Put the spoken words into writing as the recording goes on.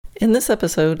In this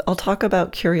episode, I'll talk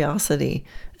about curiosity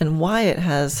and why it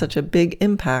has such a big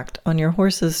impact on your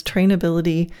horse's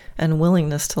trainability and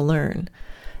willingness to learn.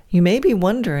 You may be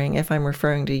wondering if I'm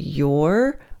referring to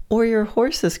your or your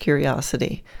horse's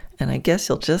curiosity, and I guess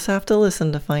you'll just have to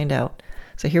listen to find out.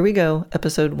 So here we go,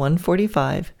 episode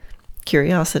 145,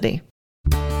 Curiosity.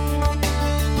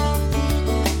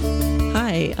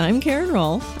 Hi, I'm Karen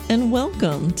Rolfe, and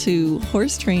welcome to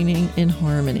Horse Training in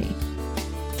Harmony.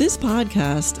 This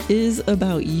podcast is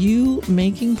about you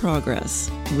making progress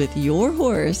with your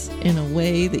horse in a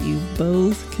way that you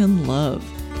both can love.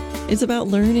 It's about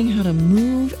learning how to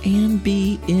move and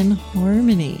be in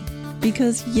harmony.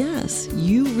 Because yes,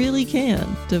 you really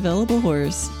can develop a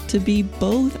horse to be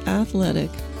both athletic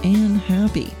and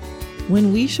happy.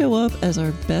 When we show up as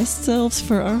our best selves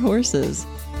for our horses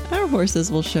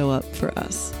will show up for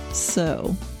us.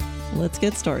 So let's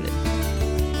get started.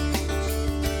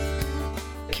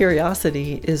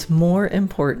 Curiosity is more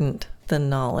important than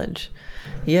knowledge,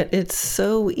 yet it's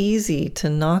so easy to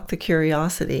knock the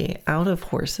curiosity out of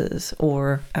horses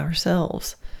or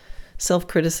ourselves.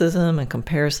 Self-criticism and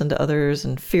comparison to others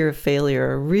and fear of failure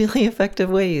are really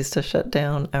effective ways to shut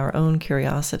down our own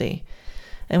curiosity.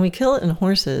 And we kill it in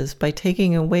horses by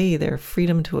taking away their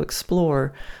freedom to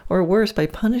explore, or worse, by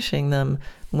punishing them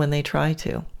when they try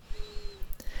to.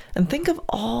 And think of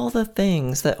all the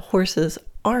things that horses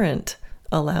aren't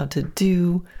allowed to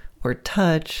do or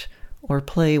touch or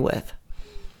play with.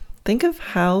 Think of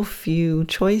how few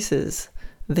choices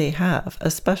they have,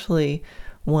 especially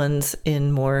ones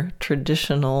in more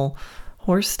traditional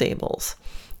horse stables.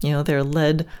 You know, they're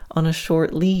led on a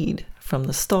short lead from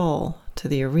the stall to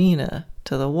the arena,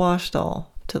 to the wash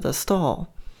stall, to the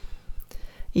stall.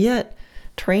 Yet,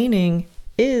 training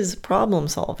is problem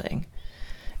solving.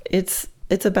 It's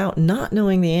about not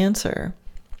knowing the answer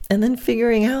and then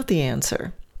figuring out the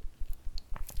answer.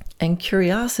 And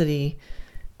curiosity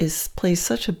plays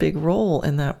such a big role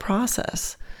in that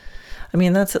process. I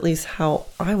mean, that's at least how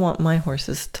I want my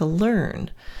horses to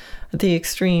learn. The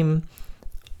extreme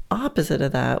opposite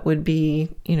of that would be,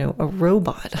 a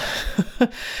robot,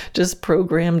 just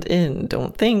programmed in.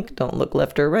 Don't think, don't look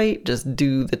left or right, just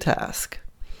do the task.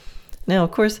 Now,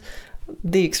 of course,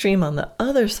 the extreme on the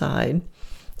other side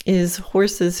is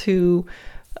horses who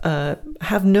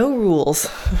have no rules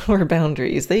or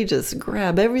boundaries. They just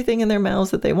grab everything in their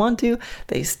mouths that they want to.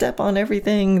 They step on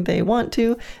everything they want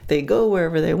to. They go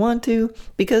wherever they want to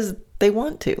because they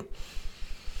want to.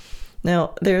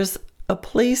 Now, there's a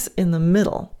place in the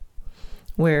middle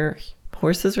where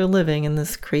horses are living in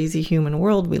this crazy human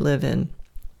world we live in,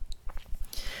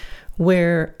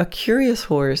 where a curious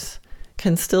horse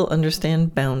can still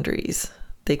understand boundaries.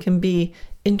 They can be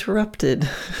interrupted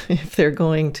if they're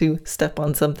going to step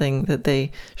on something that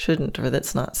they shouldn't or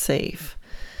that's not safe.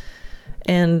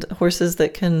 And horses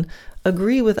that can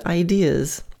agree with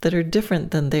ideas that are different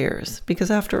than theirs,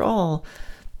 because after all,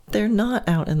 they're not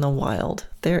out in the wild.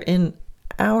 They're in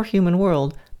our human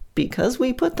world because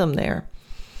we put them there.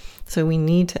 So we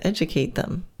need to educate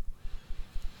them.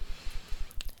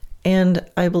 And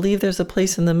I believe there's a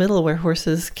place in the middle where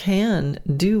horses can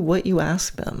do what you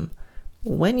ask them,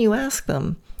 when you ask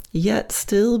them, yet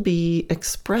still be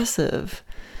expressive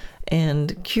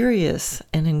and curious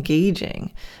and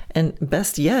engaging. And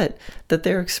best yet, that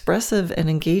they're expressive and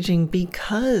engaging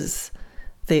because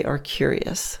they are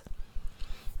curious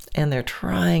and they're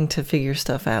trying to figure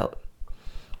stuff out.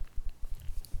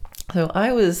 So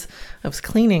I was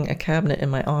cleaning a cabinet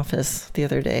in my office the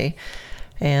other day,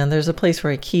 and there's a place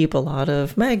where I keep a lot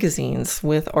of magazines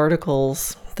with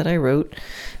articles that I wrote.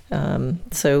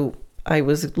 So I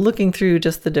was looking through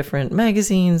just the different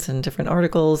magazines and different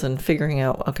articles and figuring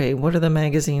out, okay, what are the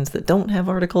magazines that don't have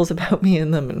articles about me in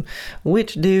them and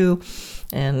which do,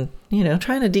 and,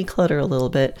 trying to declutter a little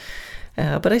bit.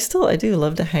 But I do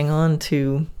love to hang on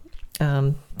to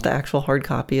the actual hard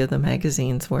copy of the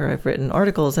magazines where I've written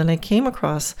articles. And I came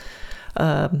across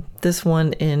this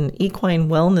one in Equine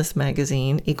Wellness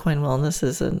magazine. Equine Wellness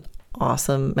is an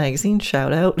awesome magazine.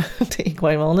 Shout out to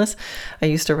Equine Wellness. I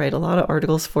used to write a lot of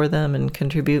articles for them and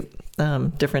contribute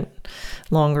different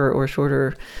longer or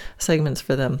shorter segments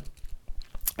for them.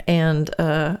 And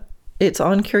it's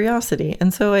on curiosity.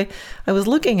 And so I was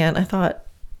looking at it and I thought,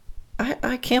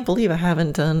 I can't believe I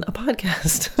haven't done a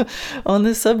podcast on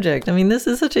this subject. I mean, this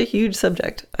is such a huge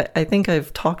subject. I think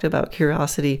I've talked about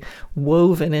curiosity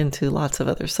woven into lots of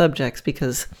other subjects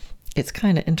because it's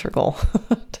kind of integral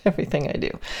to everything I do.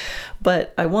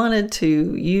 But I wanted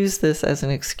to use this as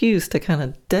an excuse to kind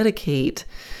of dedicate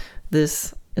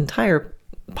this entire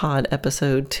pod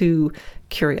episode to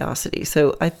curiosity.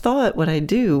 So I thought what I'd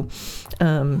do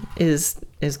is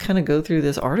is kind of go through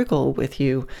this article with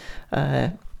you.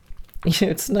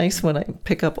 It's nice when I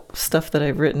pick up stuff that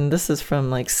I've written. This is from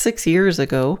like 6 years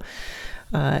ago.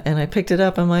 And I picked it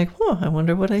up. I'm like, I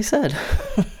wonder what I said.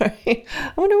 I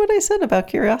wonder what I said about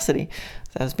curiosity.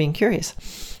 So I was being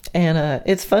curious. And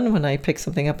it's fun when I pick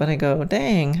something up and I go,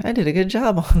 dang, I did a good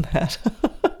job on that.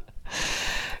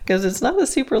 Because it's not a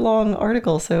super long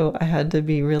article, so I had to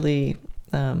be really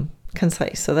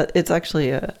concise. So that it's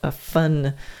actually a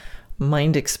fun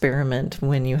mind experiment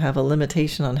when you have a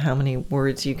limitation on how many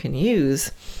words you can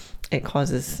use. It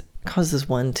causes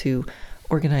one to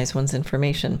organize one's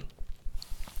information.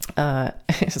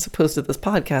 As opposed to this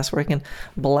podcast where I can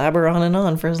blabber on and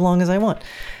on for as long as I want.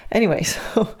 Anyway,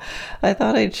 so I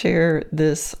thought I'd share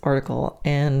this article,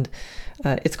 and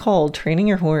it's called Training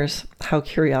Your Horse, How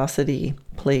Curiosity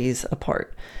Plays a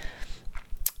Part.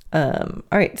 All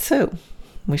right, so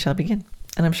we shall begin.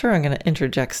 And I'm sure I'm going to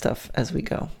interject stuff as we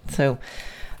go. So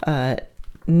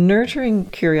nurturing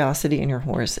curiosity in your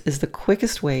horse is the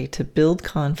quickest way to build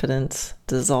confidence,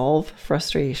 dissolve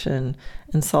frustration,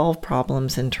 and solve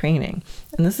problems in training.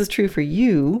 And this is true for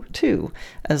you, too,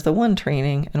 as the one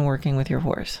training and working with your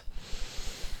horse.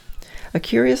 A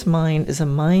curious mind is a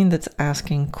mind that's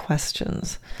asking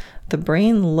questions. The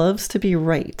brain loves to be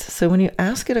right, so when you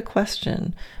ask it a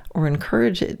question or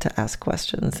encourage it to ask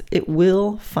questions, it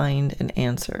will find an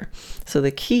answer. So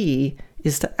the key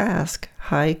is to ask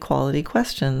high-quality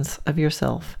questions of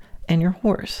yourself and your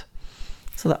horse.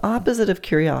 So the opposite of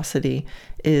curiosity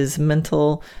is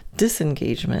mental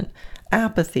disengagement,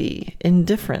 apathy,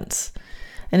 indifference.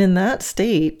 And in that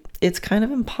state, it's kind of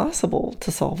impossible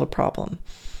to solve a problem.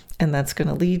 And that's going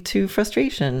to lead to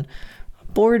frustration,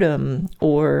 boredom,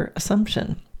 or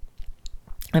assumption.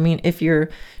 I mean, if you're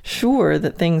sure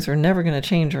that things are never going to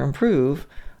change or improve,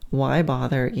 why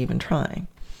bother even trying?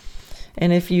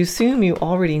 And if you assume you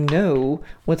already know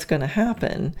what's going to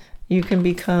happen, you can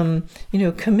become,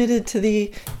 committed to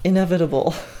the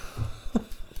inevitable.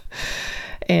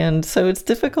 And so it's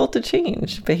difficult to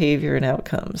change behavior and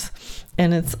outcomes.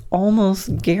 And it's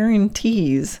almost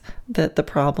guarantees that the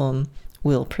problem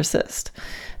will persist.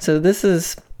 So this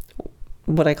is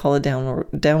what I call a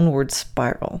downward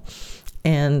spiral.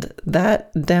 And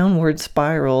that downward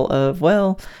spiral of,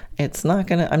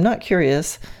 I'm not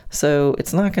curious, so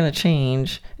it's not going to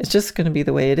change. It's just going to be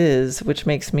the way it is, which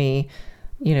makes me,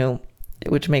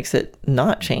 which makes it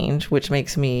not change, which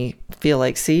makes me feel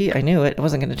like, see, I knew it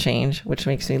wasn't going to change, which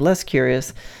makes me less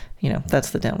curious. That's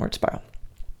the downward spiral.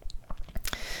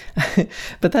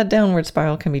 But that downward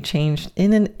spiral can be changed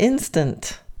in an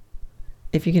instant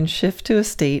if you can shift to a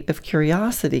state of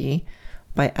curiosity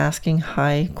by asking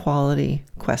high quality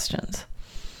questions.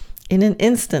 In an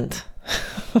instant,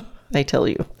 I tell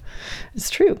you, it's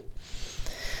true.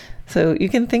 So you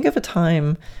can think of a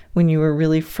time when you were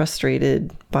really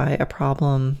frustrated by a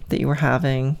problem that you were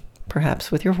having,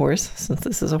 perhaps with your horse, since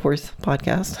this is a horse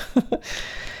podcast.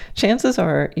 Chances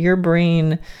are your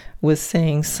brain was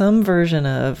saying some version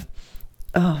of,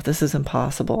 this is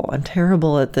impossible. I'm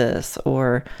terrible at this.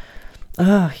 Or,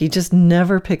 he just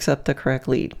never picks up the correct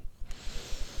lead.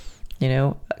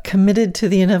 Committed to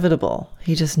the inevitable.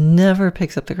 He just never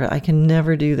picks up the correct. I can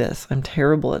never do this. I'm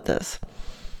terrible at this.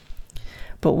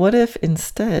 But what if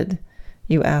instead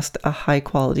you asked a high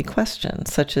quality question,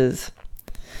 such as,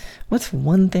 what's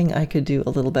one thing I could do a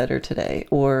little better today?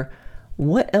 Or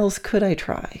what else could I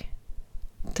try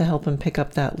to help him pick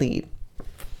up that lead?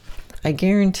 I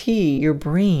guarantee your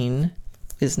brain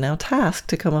is now tasked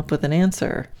to come up with an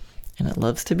answer, and it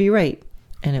loves to be right,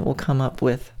 and it will come up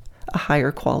with a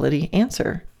higher quality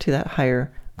answer to that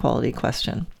higher quality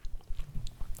question.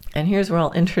 And here's where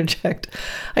I'll interject.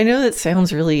 I know that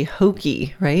sounds really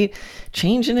hokey, right?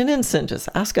 Change in an instant, just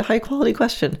ask a high quality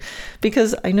question.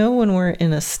 Because I know when we're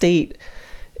in a state,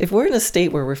 if we're in a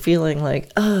state where we're feeling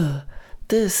like,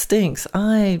 this stinks,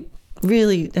 I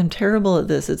really am terrible at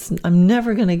this, I'm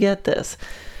never going to get this.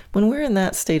 When we're in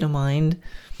that state of mind,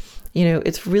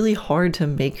 it's really hard to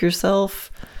make yourself,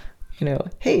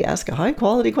 hey, ask a high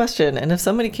quality question. And if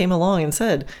somebody came along and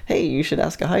said, hey, you should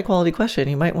ask a high quality question,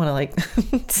 you might want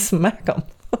to smack them.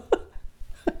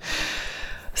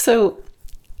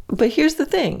 But here's the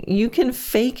thing. You can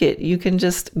fake it. You can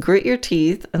just grit your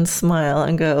teeth and smile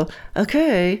and go,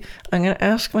 okay, I'm going to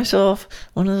ask myself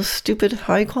one of those stupid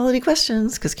high quality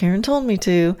questions because Karen told me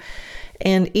to.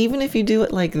 And even if you do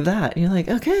it like that, you're like,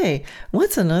 okay,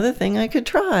 what's another thing I could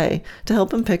try to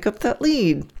help him pick up that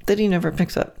lead that he never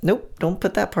picks up? Nope, don't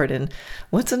put that part in.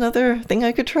 What's another thing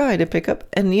I could try to pick up?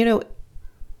 And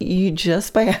you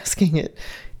just by asking it,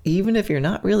 even if you're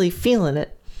not really feeling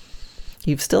it,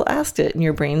 you've still asked it, and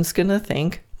your brain's going to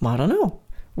think, I don't know.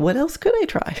 what else could I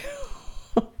try?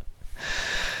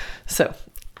 So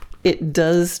it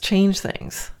does change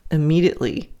things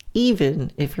immediately,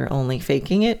 even if you're only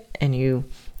faking it and you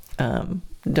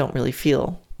don't really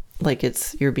feel like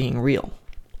you're being real.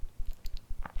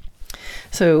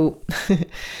 So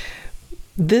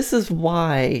this is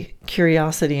why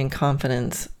curiosity and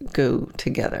confidence go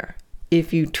together.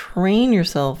 If you train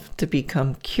yourself to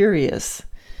become curious,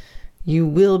 you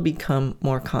will become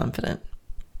more confident.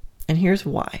 And here's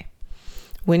why.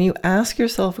 When you ask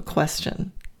yourself a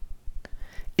question,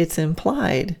 it's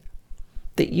implied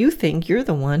that you think you're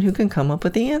the one who can come up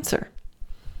with the answer.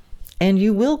 And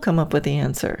you will come up with the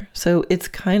answer. So it's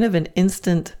kind of an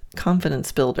instant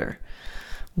confidence builder.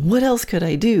 What else could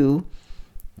I do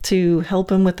to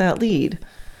help him with that lead?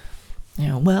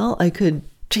 Well, I could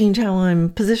change how I'm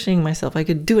positioning myself. I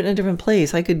could do it in a different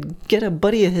place. I could get a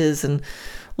buddy of his and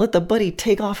let the buddy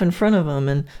take off in front of him,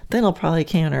 and then I'll probably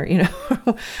canter,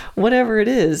 whatever it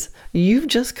is. You've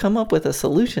just come up with a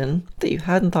solution that you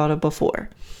hadn't thought of before.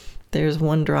 There's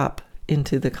one drop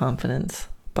into the confidence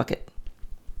bucket.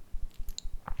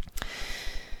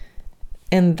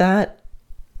 And that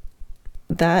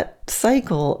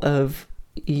cycle of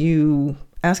you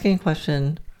asking a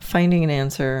question, finding an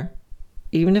answer,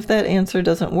 even if that answer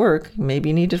doesn't work, maybe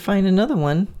you need to find another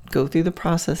one, go through the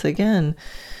process again.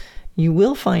 You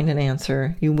will find an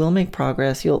answer. You will make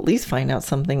progress. You'll at least find out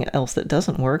something else that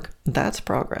doesn't work. That's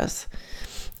progress.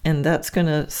 And that's going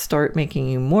to start making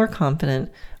you more confident,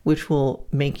 which will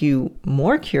make you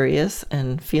more curious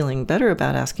and feeling better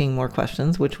about asking more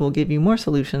questions, which will give you more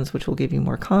solutions, which will give you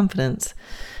more confidence.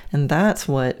 And that's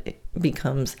what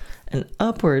becomes an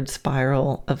upward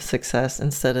spiral of success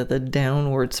instead of the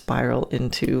downward spiral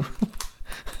into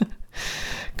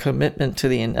commitment to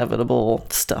the inevitable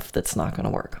stuff that's not going to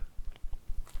work.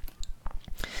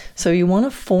 So you want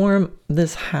to form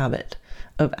this habit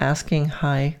of asking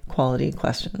high quality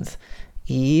questions.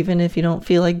 Even if you don't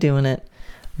feel like doing it,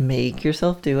 make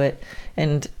yourself do it.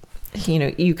 And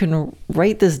you can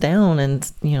write this down and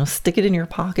stick it in your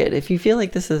pocket. If you feel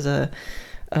like this is a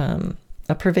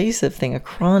pervasive thing, a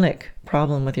chronic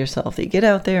problem with yourself, that you get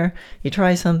out there, you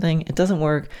try something, it doesn't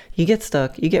work, you get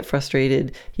stuck, you get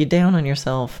frustrated, you're down on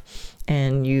yourself,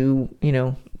 and you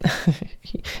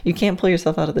can't pull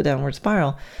yourself out of the downward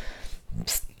spiral.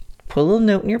 Put a little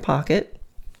note in your pocket,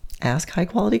 ask high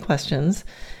quality questions,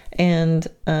 and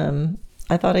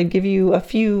I thought I'd give you a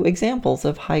few examples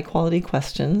of high quality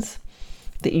questions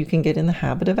that you can get in the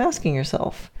habit of asking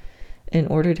yourself in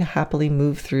order to happily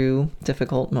move through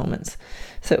difficult moments.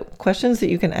 So, questions that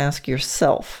you can ask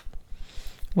yourself.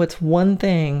 What's one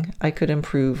thing I could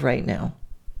improve right now?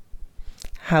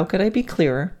 How could I be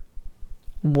clearer?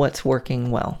 What's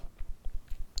working well?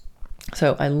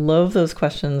 So I love those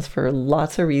questions for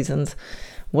lots of reasons.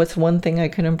 What's one thing I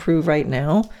could improve right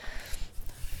now?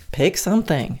 Pick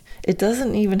something. It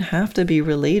doesn't even have to be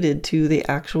related to the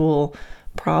actual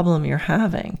problem you're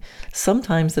having.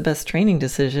 Sometimes the best training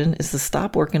decision is to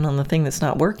stop working on the thing that's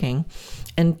not working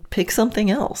and pick something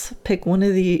else. Pick one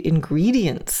of the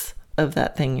ingredients of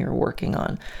that thing you're working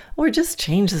on, or just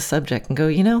change the subject and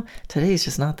go, today's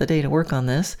just not the day to work on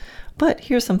this, but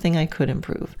here's something I could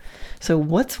improve. So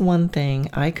what's one thing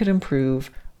I could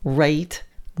improve right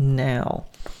now?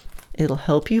 It'll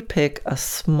help you pick a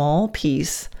small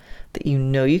piece that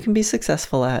you can be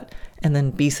successful at, and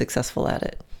then be successful at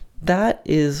it. That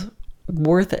is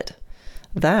worth it.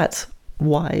 That's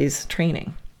wise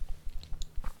training.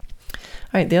 All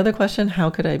right, the other question, how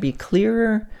could I be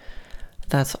clearer?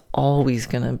 That's always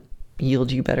going to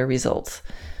yield you better results.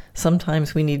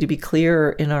 Sometimes we need to be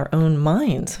clearer in our own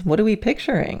minds. What are we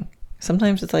picturing?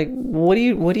 Sometimes it's like,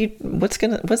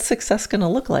 what's success going to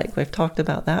look like? We've talked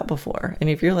about that before. And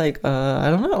if you're like, I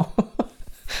don't know,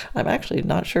 I'm actually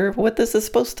not sure what this is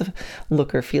supposed to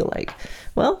look or feel like.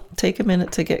 Well, take a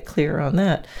minute to get clear on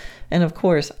that. And of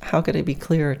course, how could I be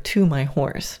clearer to my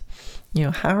horse?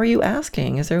 How are you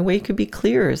asking? Is there a way you could be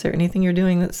clearer? Is there anything you're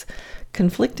doing that's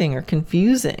conflicting or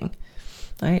confusing?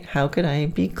 Right? How could I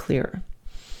be clearer?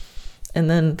 And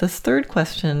then this third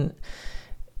question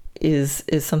is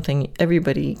something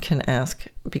everybody can ask,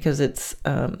 because it's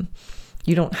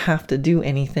you don't have to do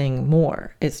anything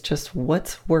more. It's just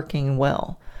what's working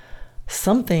well.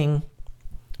 Something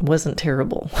wasn't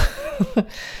terrible.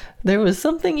 There was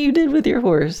something you did with your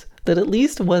horse that at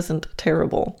least wasn't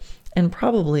terrible and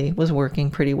probably was working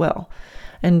pretty well.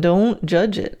 And don't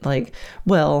judge it like,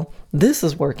 well, this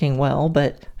is working well,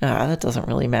 but that doesn't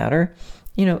really matter.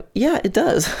 Yeah, it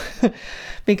does.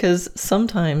 Because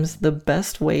sometimes the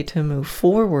best way to move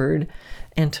forward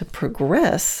and to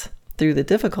progress through the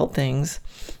difficult things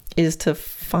is to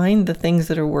find the things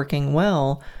that are working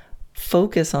well,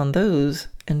 focus on those,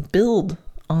 and build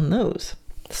on those.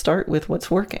 Start with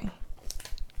what's working.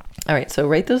 All right, so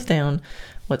write those down.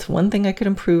 What's one thing I could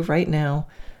improve right now?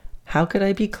 How could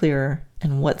I be clearer?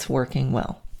 And what's working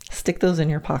well? Stick those in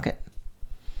your pocket.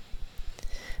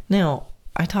 Now,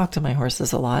 I talk to my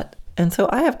horses a lot, and so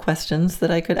I have questions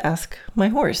that I could ask my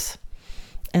horse.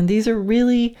 And these are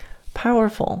really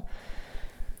powerful.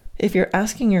 If you're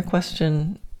asking your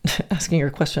question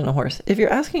a horse, if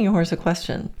you're asking your horse a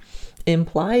question,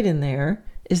 implied in there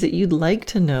is that you'd like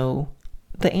to know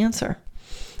the answer.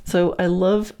 So I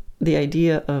love the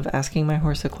idea of asking my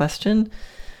horse a question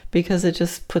because it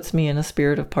just puts me in a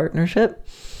spirit of partnership,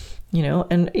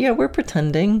 and we're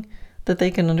pretending that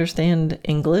they can understand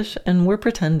English, and we're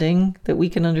pretending that we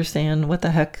can understand what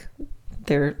the heck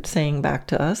they're saying back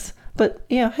to us. But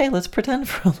hey, let's pretend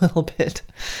for a little bit.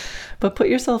 But put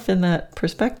yourself in that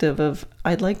perspective of,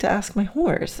 I'd like to ask my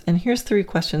horse. And here's 3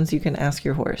 questions you can ask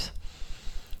your horse.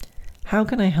 How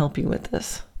can I help you with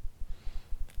this?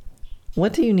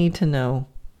 What do you need to know?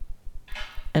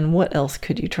 And what else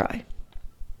could you try?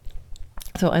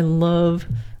 So I love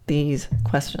these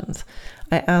questions.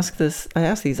 I ask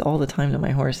these all the time to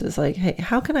my horses, like, hey,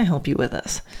 how can I help you with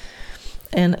this?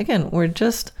 And again, we're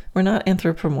not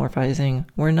anthropomorphizing.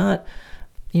 We're not,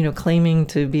 claiming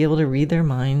to be able to read their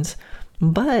minds,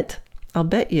 but I'll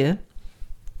bet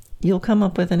you'll come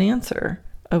up with an answer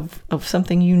of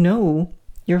something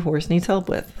your horse needs help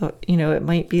with. It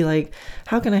might be like,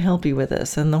 how can I help you with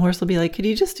this? And the horse will be like, could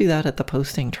you just do that at the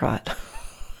posting trot?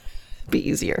 Be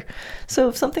easier. So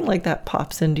if something like that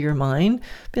pops into your mind,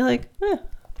 be like,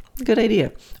 good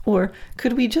idea. Or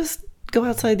could we just go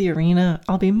outside the arena?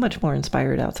 I'll be much more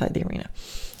inspired outside the arena.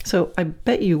 So I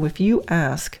bet you if you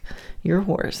ask your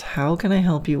horse, how can I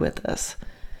help you with this?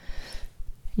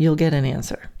 You'll get an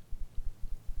answer.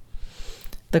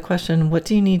 The question, what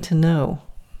do you need to know?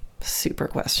 Super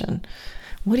question.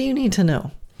 What do you need to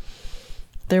know?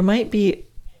 There might be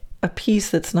a piece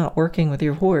that's not working with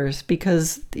your horse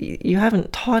because you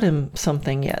haven't taught him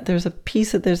something yet. There's an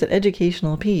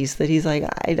educational piece that he's like,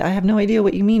 I have no idea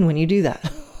what you mean when you do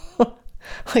that.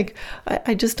 Like,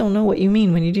 I just don't know what you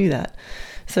mean when you do that.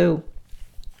 So,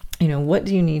 what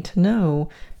do you need to know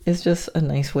is just a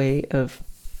nice way of,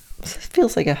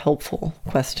 feels like a helpful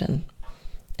question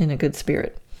in a good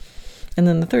spirit. And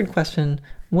then the third question,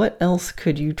 what else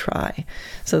could you try?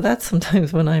 So that's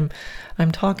sometimes when I'm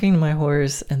talking to my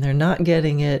horse and they're not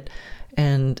getting it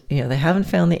and they haven't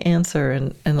found the answer,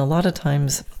 and a lot of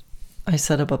times I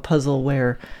set up a puzzle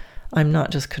where I'm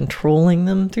not just controlling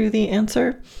them through the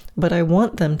answer, but I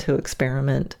want them to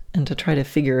experiment and to try to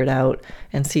figure it out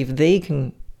and see if they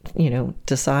can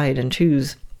decide and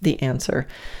choose the answer.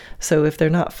 So if they're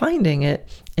not finding it,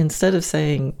 instead of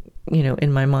saying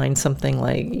in my mind something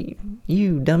like,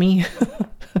 you dummy,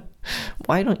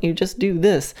 why don't you just do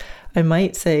this? I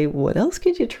might say, what else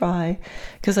could you try?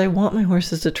 Because I want my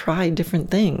horses to try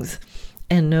different things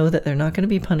and know that they're not going to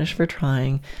be punished for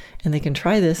trying, and they can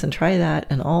try this and try that,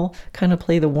 and all kind of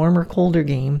play the warmer, colder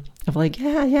game of like,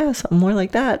 yeah, something more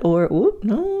like that, or,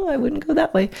 no, I wouldn't go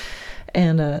that way.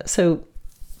 And so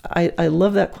I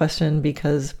love that question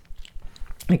because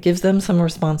it gives them some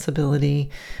responsibility,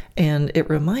 and it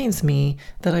reminds me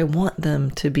that I want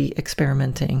them to be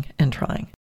experimenting and trying.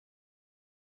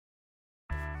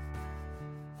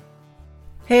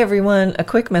 Hey everyone, a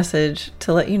quick message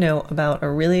to let you know about a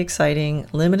really exciting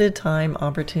limited time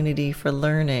opportunity for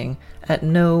learning at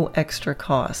no extra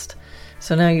cost.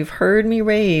 So now you've heard me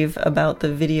rave about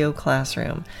the video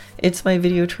classroom. It's my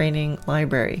video training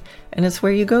library, and it's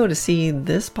where you go to see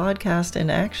this podcast in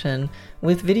action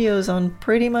with videos on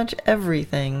pretty much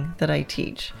everything that I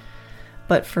teach.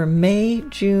 But for May,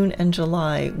 June, and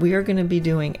July, we are going to be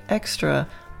doing extra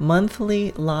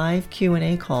monthly live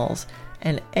Q&A calls,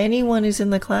 and anyone who's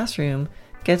in the classroom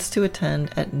gets to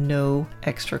attend at no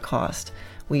extra cost.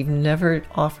 We've never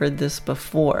offered this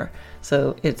before,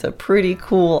 so it's a pretty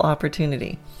cool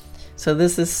opportunity. So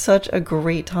this is such a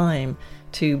great time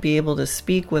to be able to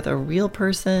speak with a real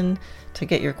person, to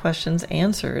get your questions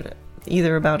answered,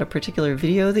 either about a particular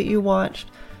video that you watched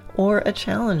or a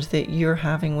challenge that you're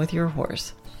having with your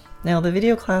horse. Now, the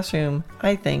video classroom,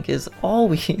 I think, is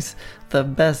always the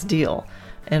best deal.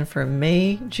 And for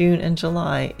May, June, and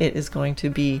July, it is going to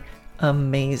be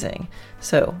amazing.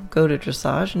 So go to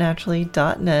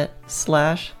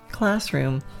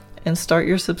dressagenaturally.net/classroom and start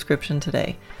your subscription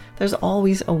today. There's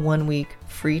always a 1-week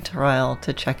free trial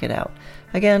to check it out.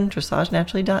 Again,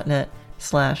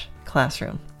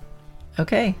 dressagenaturally.net/classroom.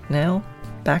 Okay, now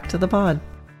back to the pod.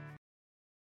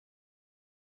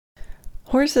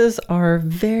 Horses are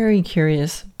very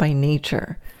curious by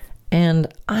nature,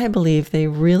 and I believe they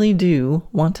really do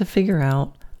want to figure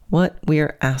out what we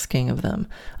are asking of them.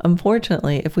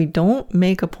 Unfortunately, if we don't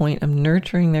make a point of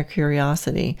nurturing their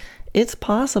curiosity, it's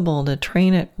possible to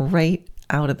train it right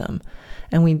out of them.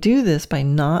 And we do this by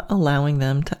not allowing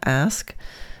them to ask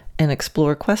and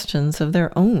explore questions of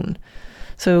their own.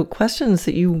 So questions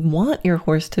that you want your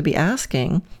horse to be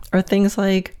asking are things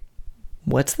like,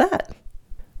 what's that?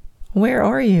 Where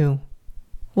are you?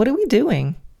 What are we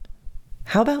doing?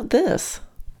 How about this?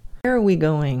 Where are we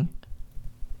going?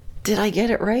 Did I get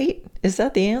it right? Is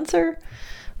that the answer?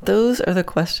 Those are the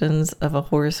questions of a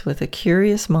horse with a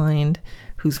curious mind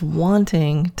who's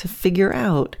wanting to figure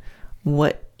out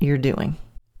what you're doing.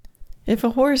 If a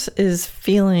horse is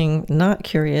feeling not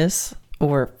curious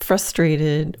or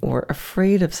frustrated or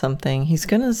afraid of something, he's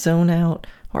going to zone out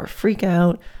or freak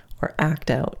out or act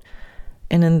out.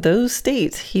 And in those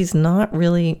states, he's not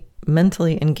really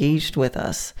mentally engaged with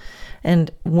us. And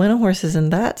when a horse is in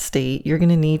that state, you're going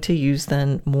to need to use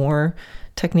then more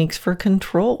techniques for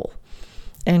control.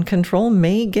 And control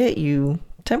may get you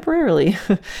temporarily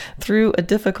through a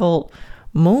difficult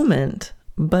moment,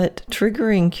 but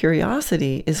triggering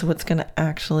curiosity is what's going to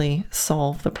actually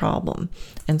solve the problem.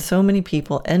 And so many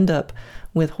people end up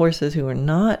with horses who are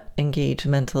not engaged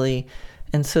mentally,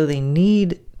 and so they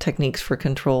need techniques for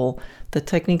control. The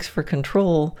techniques for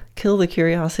control kill the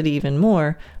curiosity even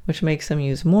more, which makes them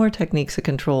use more techniques of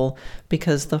control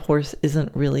because the horse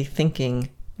isn't really thinking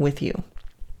with you.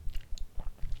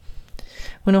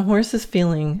 When a horse is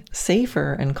feeling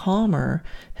safer and calmer,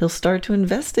 he'll start to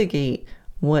investigate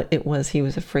what it was he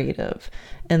was afraid of.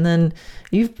 And then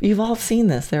you've all seen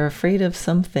this. They're afraid of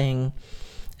something,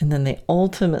 and then they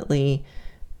ultimately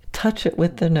touch it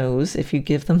with the nose if you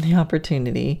give them the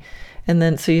opportunity. And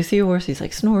then, so you see a horse, he's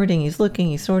like snorting, he's looking,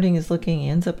 he's snorting, he's looking, he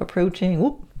ends up approaching,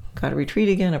 whoop, gotta retreat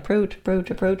again, approach,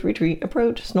 retreat,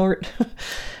 approach, snort.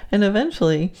 And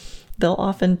eventually, they'll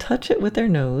often touch it with their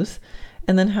nose.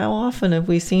 And then how often have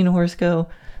we seen a horse go,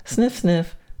 sniff,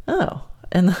 sniff, oh,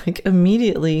 and like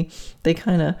immediately they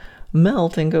kind of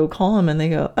melt and go calm and they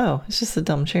go, oh, it's just a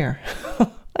dumb chair.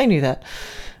 I knew that.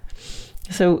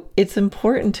 So it's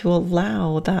important to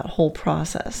allow that whole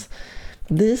process.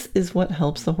 This is what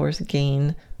helps the horse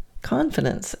gain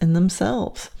confidence in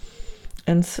themselves.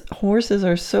 And horses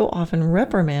are so often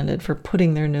reprimanded for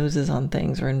putting their noses on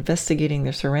things or investigating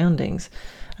their surroundings.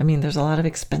 I mean, there's a lot of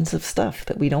expensive stuff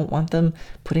that we don't want them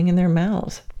putting in their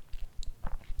mouths.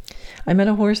 I met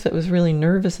a horse that was really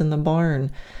nervous in the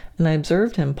barn, and I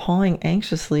observed him pawing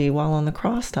anxiously while on the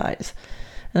cross ties.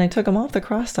 And I took him off the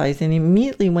cross ties and he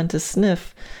immediately went to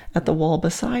sniff at the wall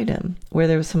beside him where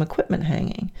there was some equipment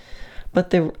hanging. But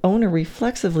the owner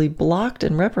reflexively blocked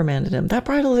and reprimanded him. That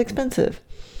bridle is expensive.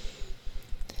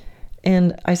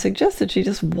 And I suggested she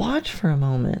just watch for a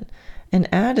moment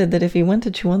and added that if he went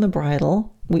to chew on the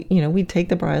bridle, we'd take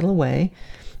the bridle away,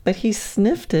 but he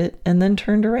sniffed it and then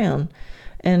turned around.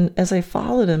 And as I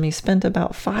followed him, he spent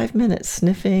about 5 minutes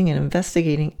sniffing and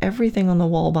investigating everything on the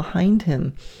wall behind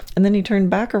him. And then he turned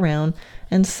back around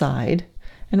and sighed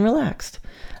and relaxed.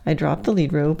 I dropped the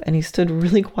lead rope and he stood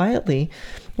really quietly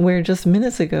where just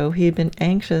minutes ago he had been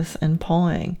anxious and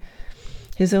pawing.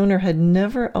 His owner had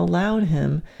never allowed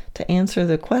him to answer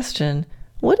the question,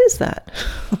 what is that?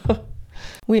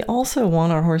 We also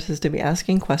want our horses to be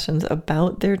asking questions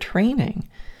about their training,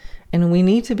 and we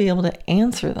need to be able to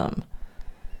answer them.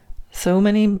 So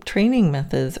many training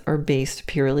methods are based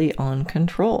purely on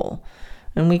control,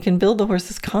 and we can build the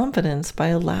horse's confidence by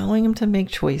allowing him to make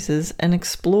choices and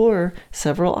explore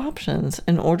several options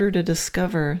in order to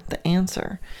discover the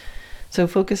answer. So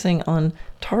focusing on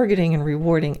targeting and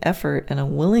rewarding effort and a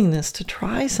willingness to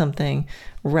try something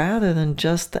rather than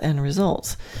just the end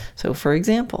results. So for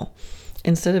example,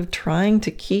 instead of trying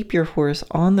to keep your horse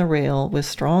on the rail with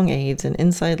strong aids and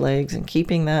inside legs and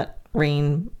keeping that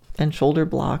rein and shoulder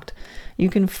blocked, you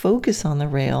can focus on the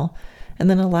rail and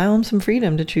then allow him some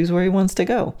freedom to choose where he wants to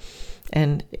go.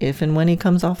 And if and when he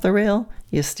comes off the rail,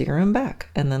 you steer him back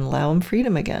and then allow him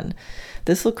freedom again.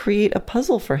 This will create a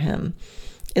puzzle for him.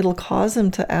 It'll cause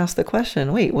him to ask the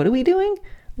question, wait, what are we doing?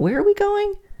 Where are we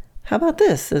going? How about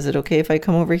this? Is it okay if I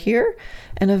come over here?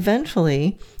 And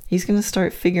eventually, he's going to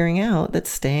start figuring out that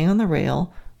staying on the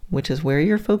rail, which is where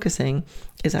you're focusing,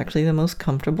 is actually the most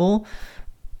comfortable,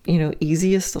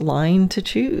 easiest line to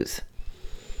choose.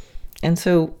 And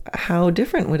so how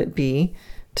different would it be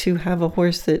to have a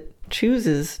horse that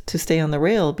chooses to stay on the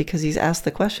rail because he's asked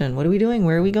the question, what are we doing?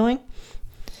 Where are we going?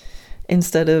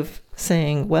 Instead of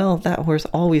saying, well, that horse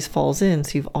always falls in,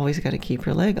 so you've always got to keep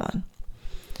your leg on.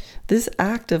 This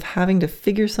act of having to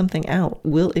figure something out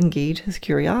will engage his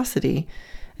curiosity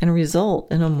and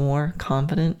result in a more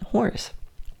confident horse.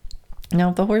 Now,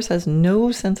 if the horse has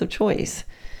no sense of choice,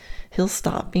 he'll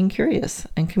stop being curious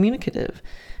and communicative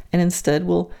and instead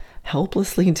will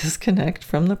helplessly disconnect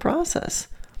from the process.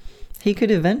 He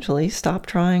could eventually stop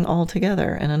trying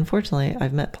altogether, and unfortunately,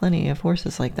 I've met plenty of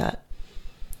horses like that.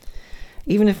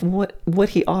 Even if what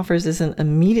he offers isn't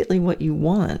immediately what you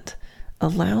want,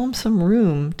 allow him some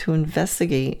room to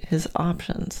investigate his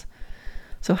options.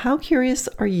 So how curious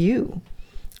are you?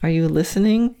 Are you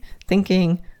listening,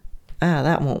 thinking,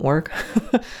 that won't work?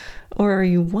 Or are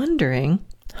you wondering,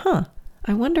 I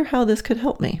wonder how this could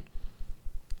help me?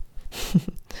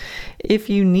 If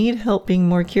you need help being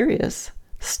more curious,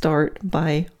 start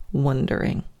by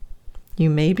wondering. You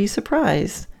may be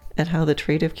surprised at how the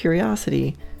trait of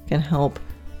curiosity can help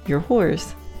your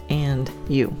horse and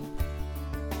you.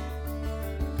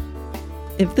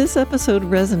 If this episode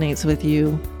resonates with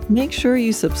you, make sure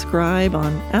you subscribe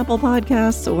on Apple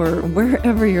Podcasts or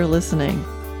wherever you're listening.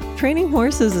 Training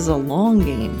horses is a long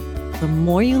game. The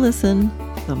more you listen,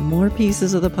 the more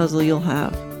pieces of the puzzle you'll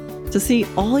have. To see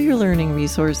all your learning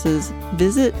resources,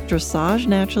 visit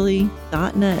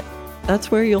dressagenaturally.net.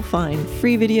 That's where you'll find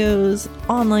free videos,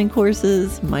 online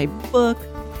courses, my book.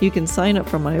 You can sign up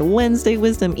for my Wednesday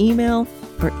Wisdom email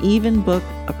or even book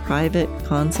a private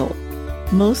consult.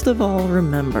 Most of all,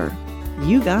 remember,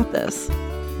 you got this.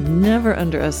 Never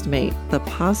underestimate the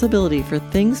possibility for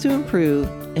things to improve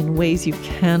in ways you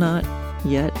cannot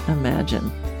yet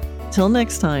imagine. Till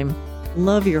next time,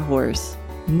 love your horse,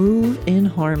 move in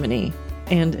harmony,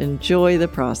 and enjoy the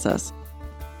process.